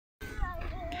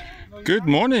Good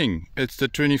morning. It's the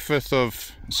 25th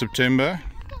of September.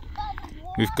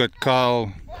 We've got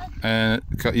Kyle and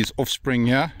his offspring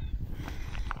here.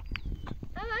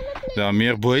 The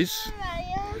Amir boys.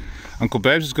 Uncle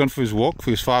Babes has gone for his walk, for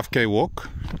his 5k walk.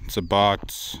 It's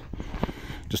about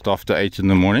just after 8 in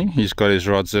the morning. He's got his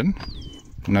rods in.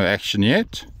 No action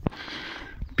yet.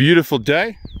 Beautiful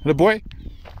day. Little boy.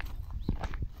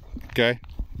 Okay,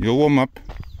 you'll warm up.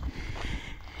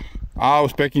 I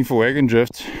was packing for wagon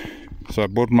drift, so I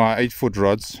bought my 8-foot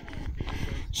rods.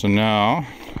 So now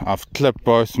I've clipped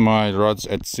both my rods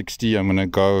at 60. I'm gonna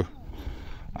go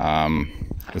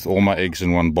with all my eggs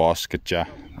in one basket. Yeah,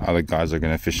 other guys are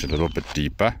gonna fish a little bit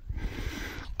deeper.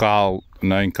 Kyle,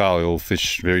 knowing Kyle, he'll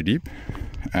fish very deep.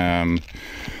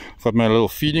 Got my little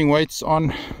feeding weights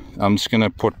on. I'm just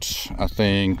gonna put, I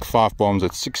think, 5 bombs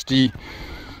at 60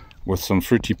 with some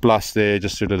Fruity Plus there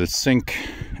just to let it sink,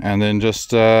 and then just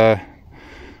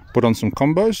put on some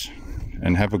combos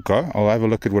and have a go. I'll have a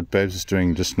look at what Babes is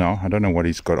doing just now. I don't know what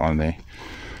he's got on there,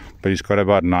 but he's got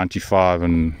about 95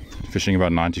 and fishing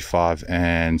about 95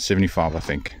 and 75, I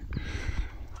think.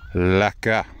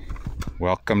 Lekker.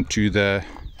 Welcome to the...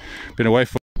 Been away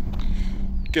for...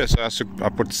 Okay, so I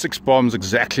put 6 bombs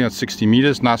exactly at 60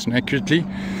 meters, nice and accurately.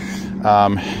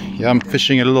 Yeah, I'm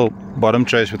fishing a little bottom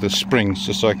trace with the springs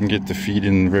just so I can get the feed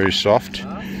in very soft.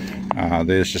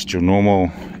 There's just your normal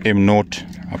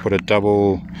M0. I put a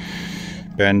double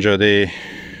banjo there,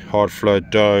 hard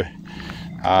float dough.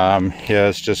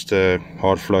 Here's just a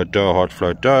hard float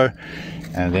dough,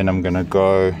 and then I'm gonna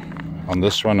go on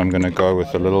this one. I'm gonna go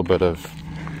with a little bit of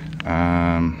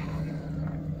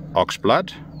ox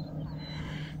blood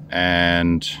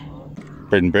and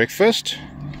bread and breakfast,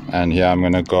 and here I'm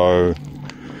gonna go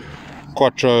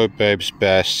Quattro, Babes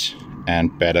Bass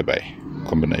and Batter Bay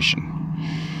combination.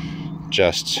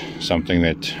 Just something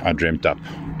that I dreamt up.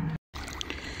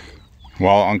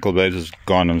 While Uncle Babes is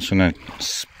gone, I'm just gonna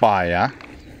spy.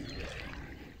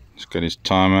 He's got his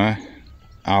timer,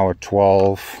 hour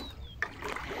 12,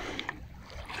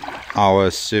 hour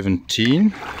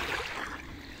 17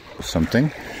 or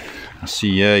something. I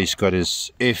see here he's got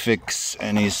his FX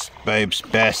and his Babes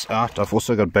Bass out. I've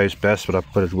also got Babes Bass, but I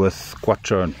put it with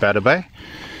Quattro and Batter Bay,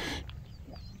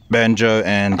 Banjo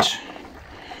and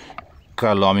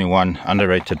Kailami 1,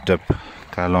 underrated dip.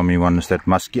 Kailami 1 is that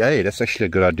musky. Hey, that's actually a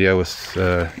good idea with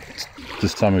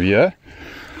this time of year,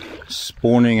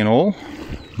 spawning and all.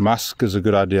 Musk is a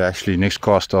good idea actually. Next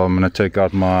cast I'm going to take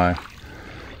out my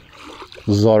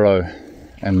Zorro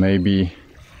and maybe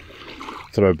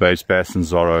throw Babes Bass and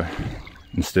Zorro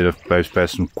instead of Babes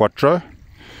Bass and Quattro.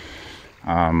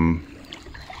 Yeah,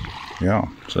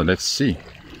 so let's see.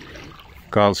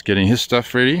 Kyle's getting his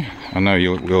stuff ready. I know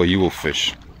you will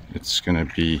fish. It's gonna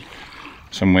be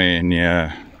somewhere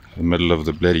near the middle of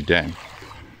the bloody dam.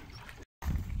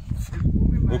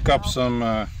 Hook up some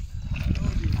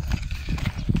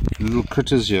little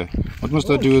critters here. What must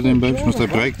I do with them, Babes? Must I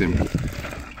break them?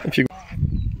 If you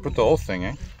put the whole thing,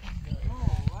 eh?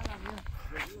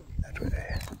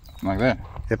 Like that?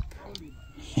 Yep.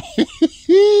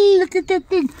 Look at that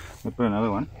thing. I'll put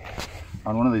another one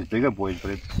on one of these bigger boys,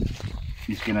 but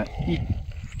he's gonna eat.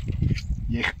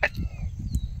 Yeah.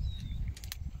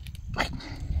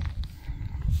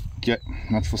 Okay,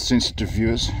 not for sensitive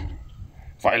viewers.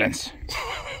 Violence.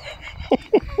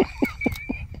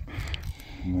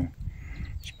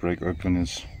 Let's break open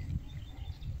his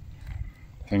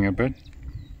thing a bit.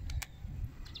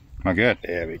 Like that.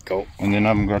 There we go. And then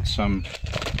I've got some,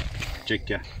 check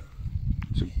here,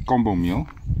 it's a combo meal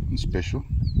and special.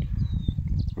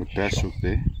 Got a bass hook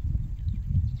there.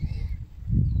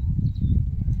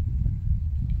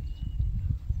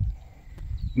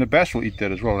 And the bass will eat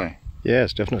that as well, eh?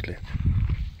 Yes, definitely.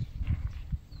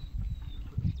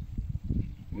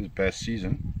 It is bass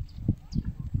season.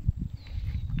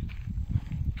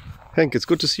 Hank, it's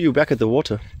good to see you back at the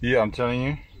water. Yeah, I'm telling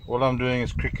you, all I'm doing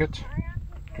is cricket.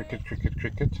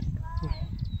 Cricket.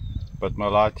 But my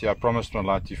lighty, I promised my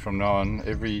lighty from now on,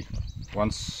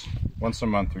 once a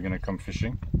month we're going to come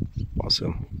fishing.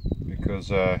 Awesome. Because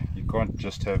you can't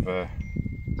just have the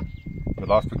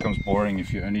life becomes boring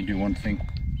if you only do one thing.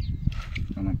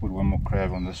 And I put one more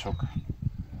crab on this hook.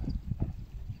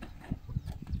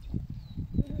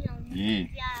 Yeah,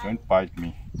 don't bite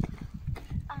me.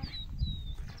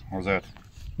 How's that?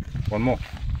 One more.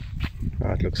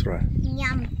 Oh, it looks right.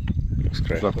 Yum. Looks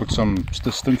great. So I put some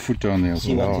stimfoot on there as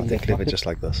See well. what's in the bucket? Just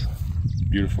like this.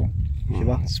 Beautiful.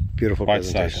 It's beautiful Bite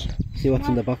presentation. size. See what's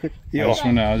in the bucket? Yeah.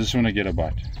 I just want to get a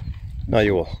bite. No,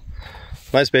 you will.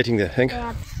 Nice baiting there, Hank.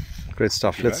 Yeah. Great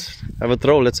stuff. Let's have a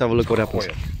throw. Let's have a look what happens.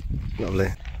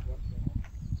 Lovely.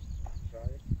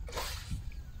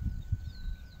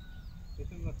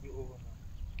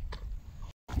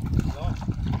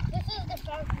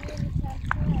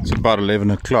 about 11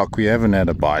 o'clock. We haven't had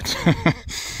a bite.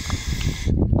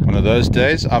 One of those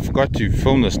days. I forgot to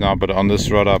film this now, but on this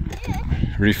rod I've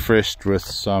refreshed with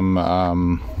some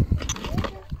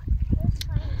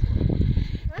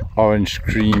orange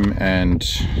cream and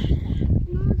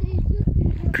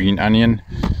green onion.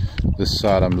 This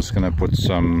side I'm just going to put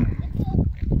some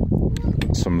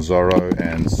Zorro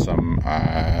and some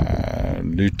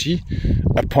Luti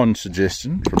upon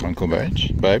suggestion from Uncle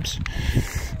Babes.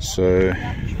 So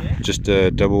just a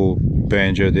double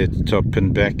banjo there at the top,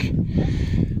 pin back,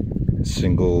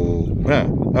 single,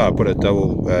 no, I put a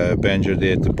double banjo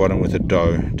there at the bottom with a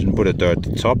dough, didn't put a dough at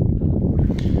the top. A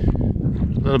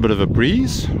little bit of a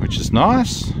breeze, which is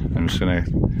nice. I'm just going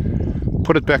to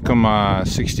put it back on my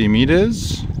 60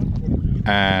 meters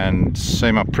and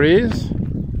say my prayers.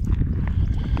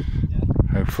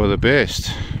 Hope for the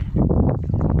best.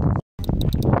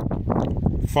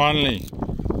 Finally,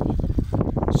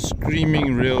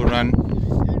 screaming reel run.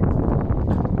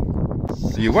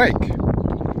 Are you awake?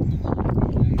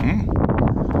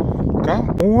 Okay.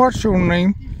 What's your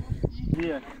name?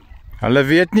 Hulle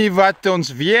weet nie wat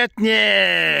ons weet nie.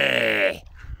 I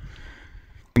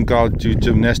think I'll do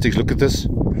gymnastics. Look at this.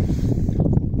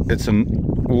 It's an,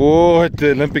 whoa, at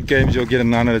the Olympic Games you'll get a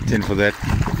 9 out of 10 for that.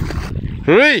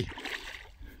 Hurry!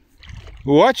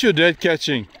 What's your dad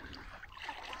catching?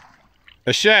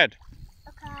 A shad?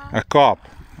 A carp.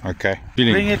 Okay.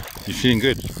 Bring it. You're feeling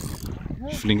good?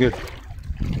 You're feeling good?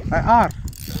 I are.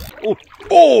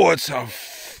 Oh, it's a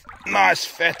nice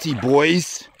fatty,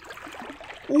 boys.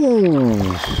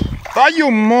 Ooh.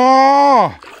 Ayo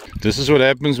ma! This is what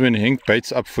happens when Henk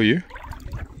baits up for you.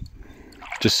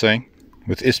 Just saying.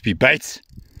 With SP baits.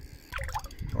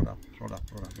 Hold up.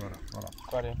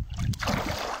 Got him.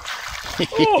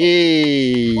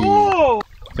 Oh.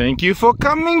 Thank you for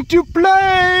coming to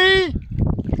play.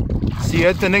 See you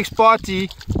at the next party.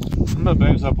 Remember,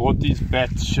 babes, I bought these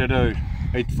Bat Shadow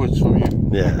 8 foots from you.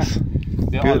 Yes.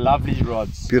 They are lovely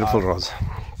rods. Beautiful rods.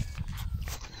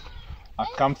 I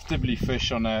comfortably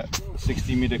fish on a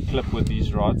 60-meter clip with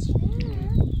these rods.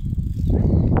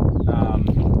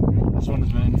 This one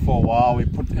has been in for a while. We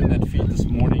put in that feed this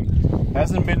morning.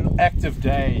 Hasn't been an active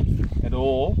day at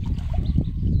all,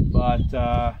 but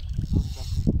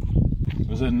it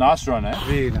was a nice run, eh?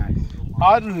 Very nice.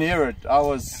 I didn't hear it. I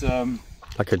was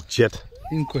Like a jet.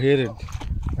 Incoherent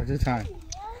at the time.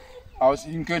 I was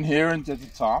incoherent at the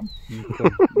time.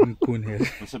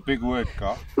 Incoherent. It's a big word,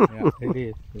 Carl. Yeah, it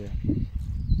is. Yeah.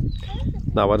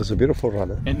 Now, what is a beautiful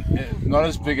run, eh? And not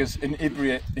as big as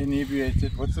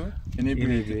inebriated. What's the word?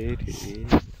 Inebriated.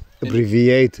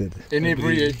 Abbreviated.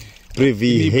 Inebriated.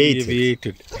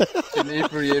 Abbreviated.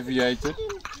 Inebriated.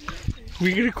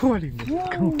 We're recording.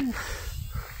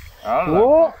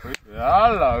 Hello.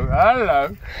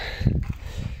 Hello.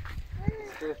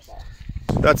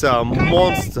 That's a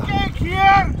monster.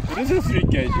 What is a 3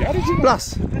 kg? How did you know?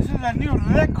 Plus. This is a new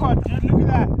record, dude. Look at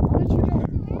that.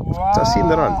 Wow. I've seen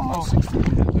the run. Oh, 60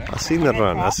 meters, eh? I've seen the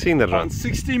run. I've seen the run. On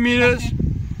 60 meters,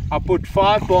 I put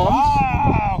 5 bombs.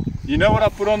 Wow. You know what I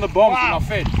put on the bombs when I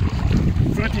fed?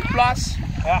 Fruity Plus.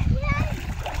 Yeah.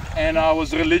 And I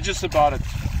was religious about it.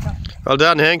 Well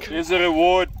done, Henk. There's a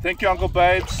reward. Thank you, Uncle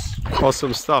Babes.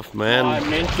 Awesome stuff, My man.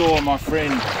 mentor, my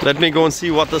friend. Let me go and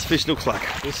see what this fish looks like.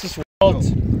 This is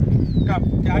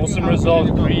awesome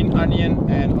result. Green onion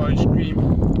and orange cream.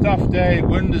 Tough day.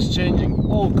 Wind is changing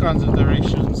all kinds of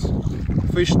directions.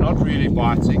 Fish not really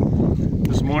biting.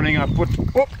 This morning I put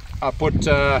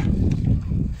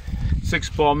 6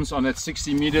 bombs on that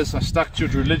 60 meters. I stuck to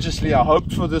it religiously. I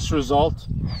hoped for this result.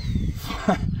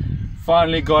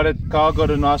 Finally got it. Carl got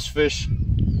a nice fish.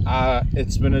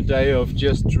 It's been a day of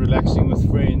just relaxing with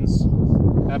friends.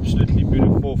 Absolutely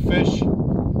beautiful fish.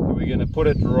 And we're going to put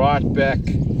it right back.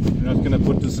 We're not going to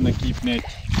put this in a keep net.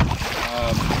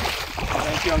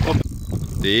 Thank you, Uncle.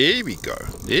 There we go.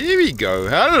 There we go.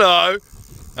 Hello.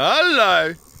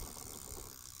 Hello.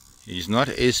 He's not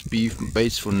SB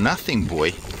baits for nothing,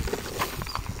 boy.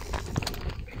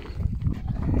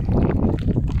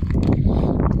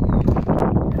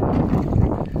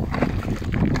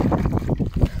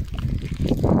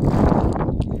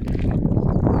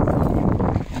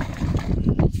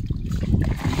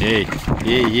 Hey,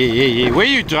 yeah. Where are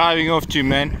you driving off to,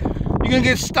 man? You're gonna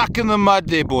get stuck in the mud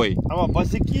there, boy. I'm a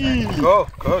bicycle. Go.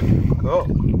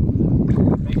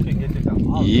 Make sure you get it out.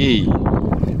 Yeah.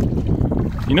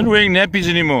 You're not wearing nappies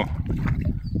anymore.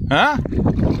 Huh?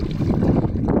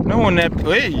 No more nap.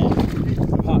 Hey.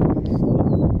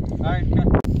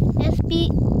 SB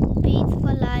Beats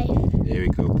for life. There we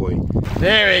go, boy.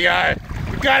 There we go.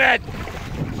 We got it.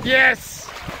 Yes.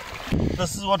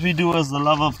 This is what we do as the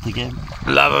love of the game.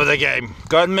 Love of the game.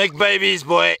 Go and make babies,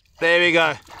 boy. There we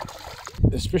go.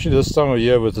 Especially this time of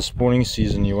year with the spawning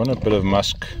season, you want a bit of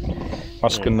musk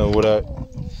in the water.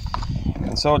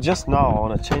 And so just now I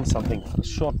want to change something for the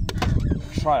short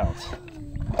trials.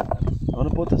 I want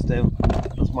to put this down.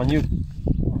 That's my new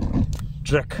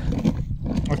trick.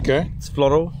 Okay. It's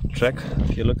floral track.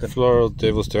 If you look at Floral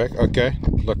devil's track. Okay.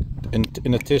 Look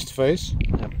in a test phase.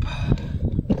 Yep.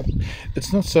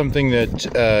 It's not something that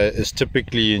is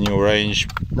typically in your range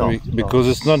because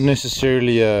it's not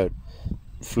necessarily a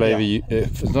flavor.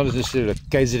 It's not necessarily a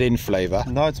KZN flavor.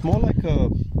 No, it's more like a.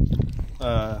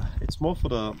 It's more for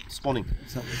the spawning.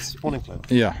 It's spawning flavor.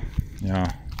 Yeah.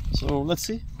 So let's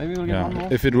see. Maybe we'll get one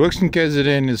more. If it works in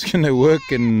KZN, it's gonna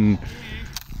work in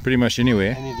pretty much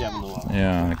anywhere. Any jam in the world.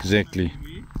 Yeah, exactly.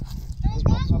 It's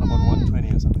about 120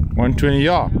 or something. 120.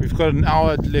 Yeah, we've got an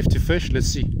hour left to fish. Let's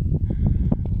see.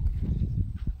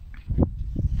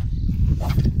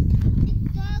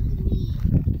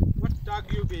 What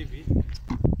dog you, baby?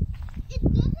 It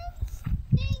doesn't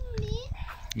sting me.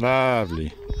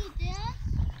 Lovely.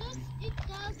 It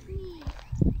does me.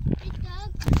 It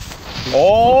does.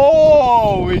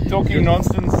 Oh, we're talking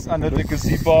nonsense under the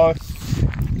gazebo.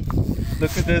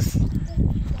 Look at this.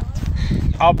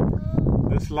 Up.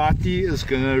 This latte is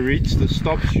gonna reach the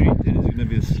stop street and it's gonna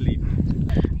be asleep.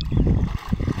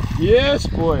 Yes,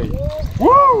 boy.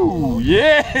 Woo!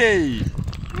 Yay!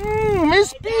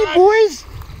 Miss B, boys.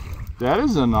 That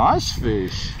is a nice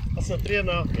fish. That's a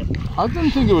 3.5. I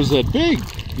didn't think it was that big.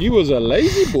 He was a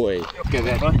lazy boy. Look at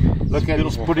that. Look at him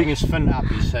putting his fin up.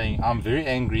 He's saying, I'm very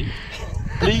angry.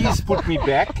 Please put me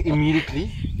back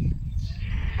immediately.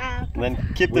 And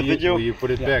then keep the video. Will you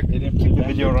put it back? Keep the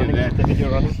video running. Keep the video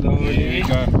running. There you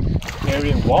go.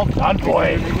 Very well done,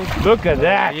 boy. Look at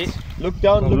that. Look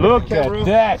down. Look at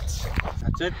that.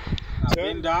 That's it.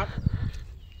 Bend down.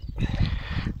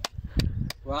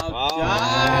 Well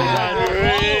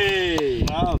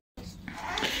done.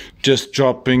 Just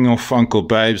dropping off Uncle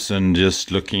Babes and just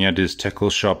looking at his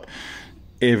tackle shop.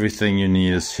 Everything you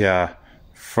need is here,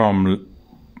 from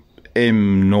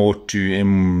M0 to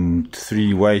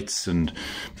M3 weights and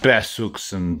bass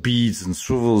hooks and beads and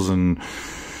swivels and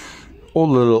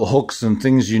all the little hooks and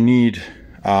things you need.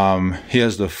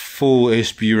 Here's the full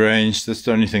SB range. That's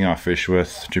the only thing I fish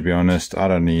with, to be honest. I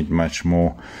don't need much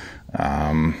more.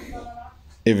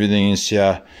 Everything is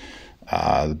here.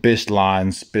 The best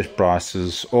lines, best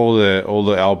prices, all the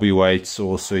LB weights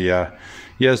also here.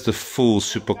 Here's the full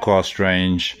Supercast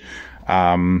range.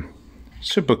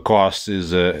 Supercast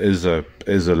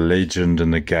is a legend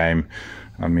in the game.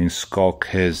 I mean, Skulk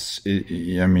has,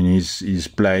 he's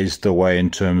blazed the way in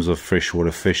terms of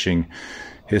freshwater fishing.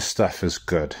 His stuff is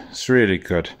good. It's really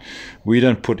good. We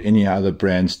don't put any other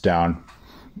brands down.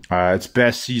 It's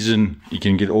bass season. You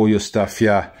can get all your stuff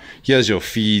here. Here's your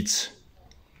feeds.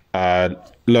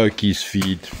 Loki's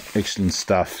feed, excellent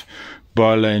stuff.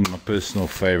 Bowlane, my personal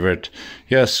favorite.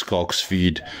 Here's Skulk's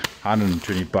feed,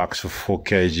 120 bucks for 4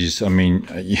 kgs. I mean,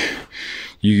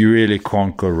 you really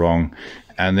can't go wrong.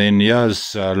 And then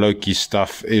here's Loki's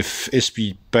stuff. If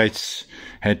SB Baits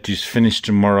had to finish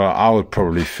tomorrow, I would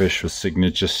probably fish with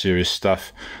Signature Series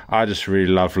stuff. I just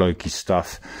really love Loki's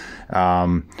stuff.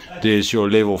 There's your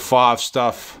level 5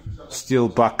 stuff, steel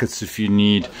buckets if you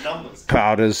need,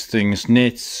 powders, things,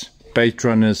 nets, bait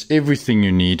runners, everything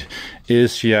you need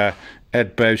is here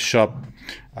at Babe's shop.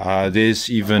 There's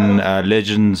even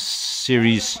Legends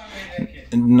series,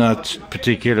 not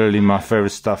particularly my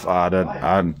favorite stuff. I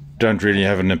don't really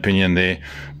have an opinion there,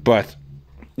 but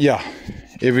yeah,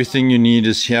 everything you need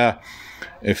is here.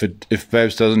 If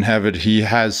Babes doesn't have it, he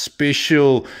has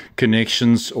special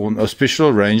connections or special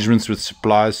arrangements with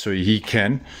suppliers, so he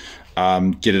can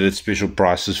get it at special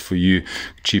prices for you,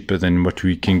 cheaper than what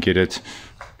we can get it.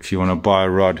 If you want to buy a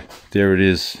rod, there it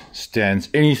is, stands,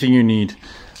 anything you need.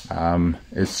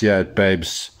 It's here at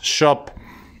Babe's shop.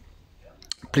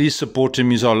 Please support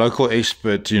him. He's our local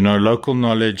expert. You know, local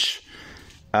knowledge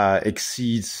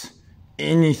exceeds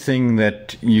anything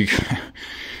that you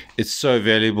it's so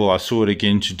valuable. I saw it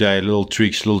again today. Little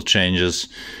tweaks, little changes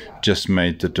just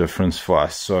made the difference for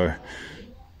us. So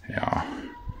yeah,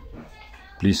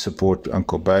 please support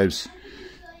Uncle Babes.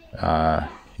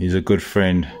 He's a good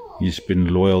friend. He's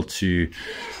been loyal to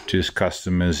his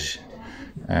customers,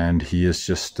 and he is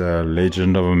just a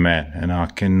legend of a man, and I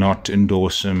cannot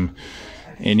endorse him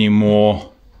any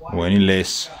more or any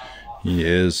less. He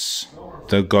is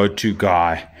the go-to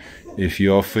guy if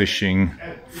you're fishing,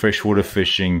 freshwater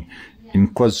fishing in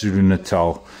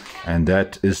KwaZulu-Natal, and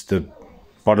that is the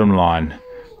bottom line.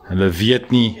 Hulle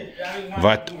weet nie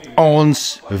wat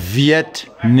ons weet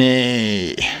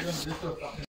nie.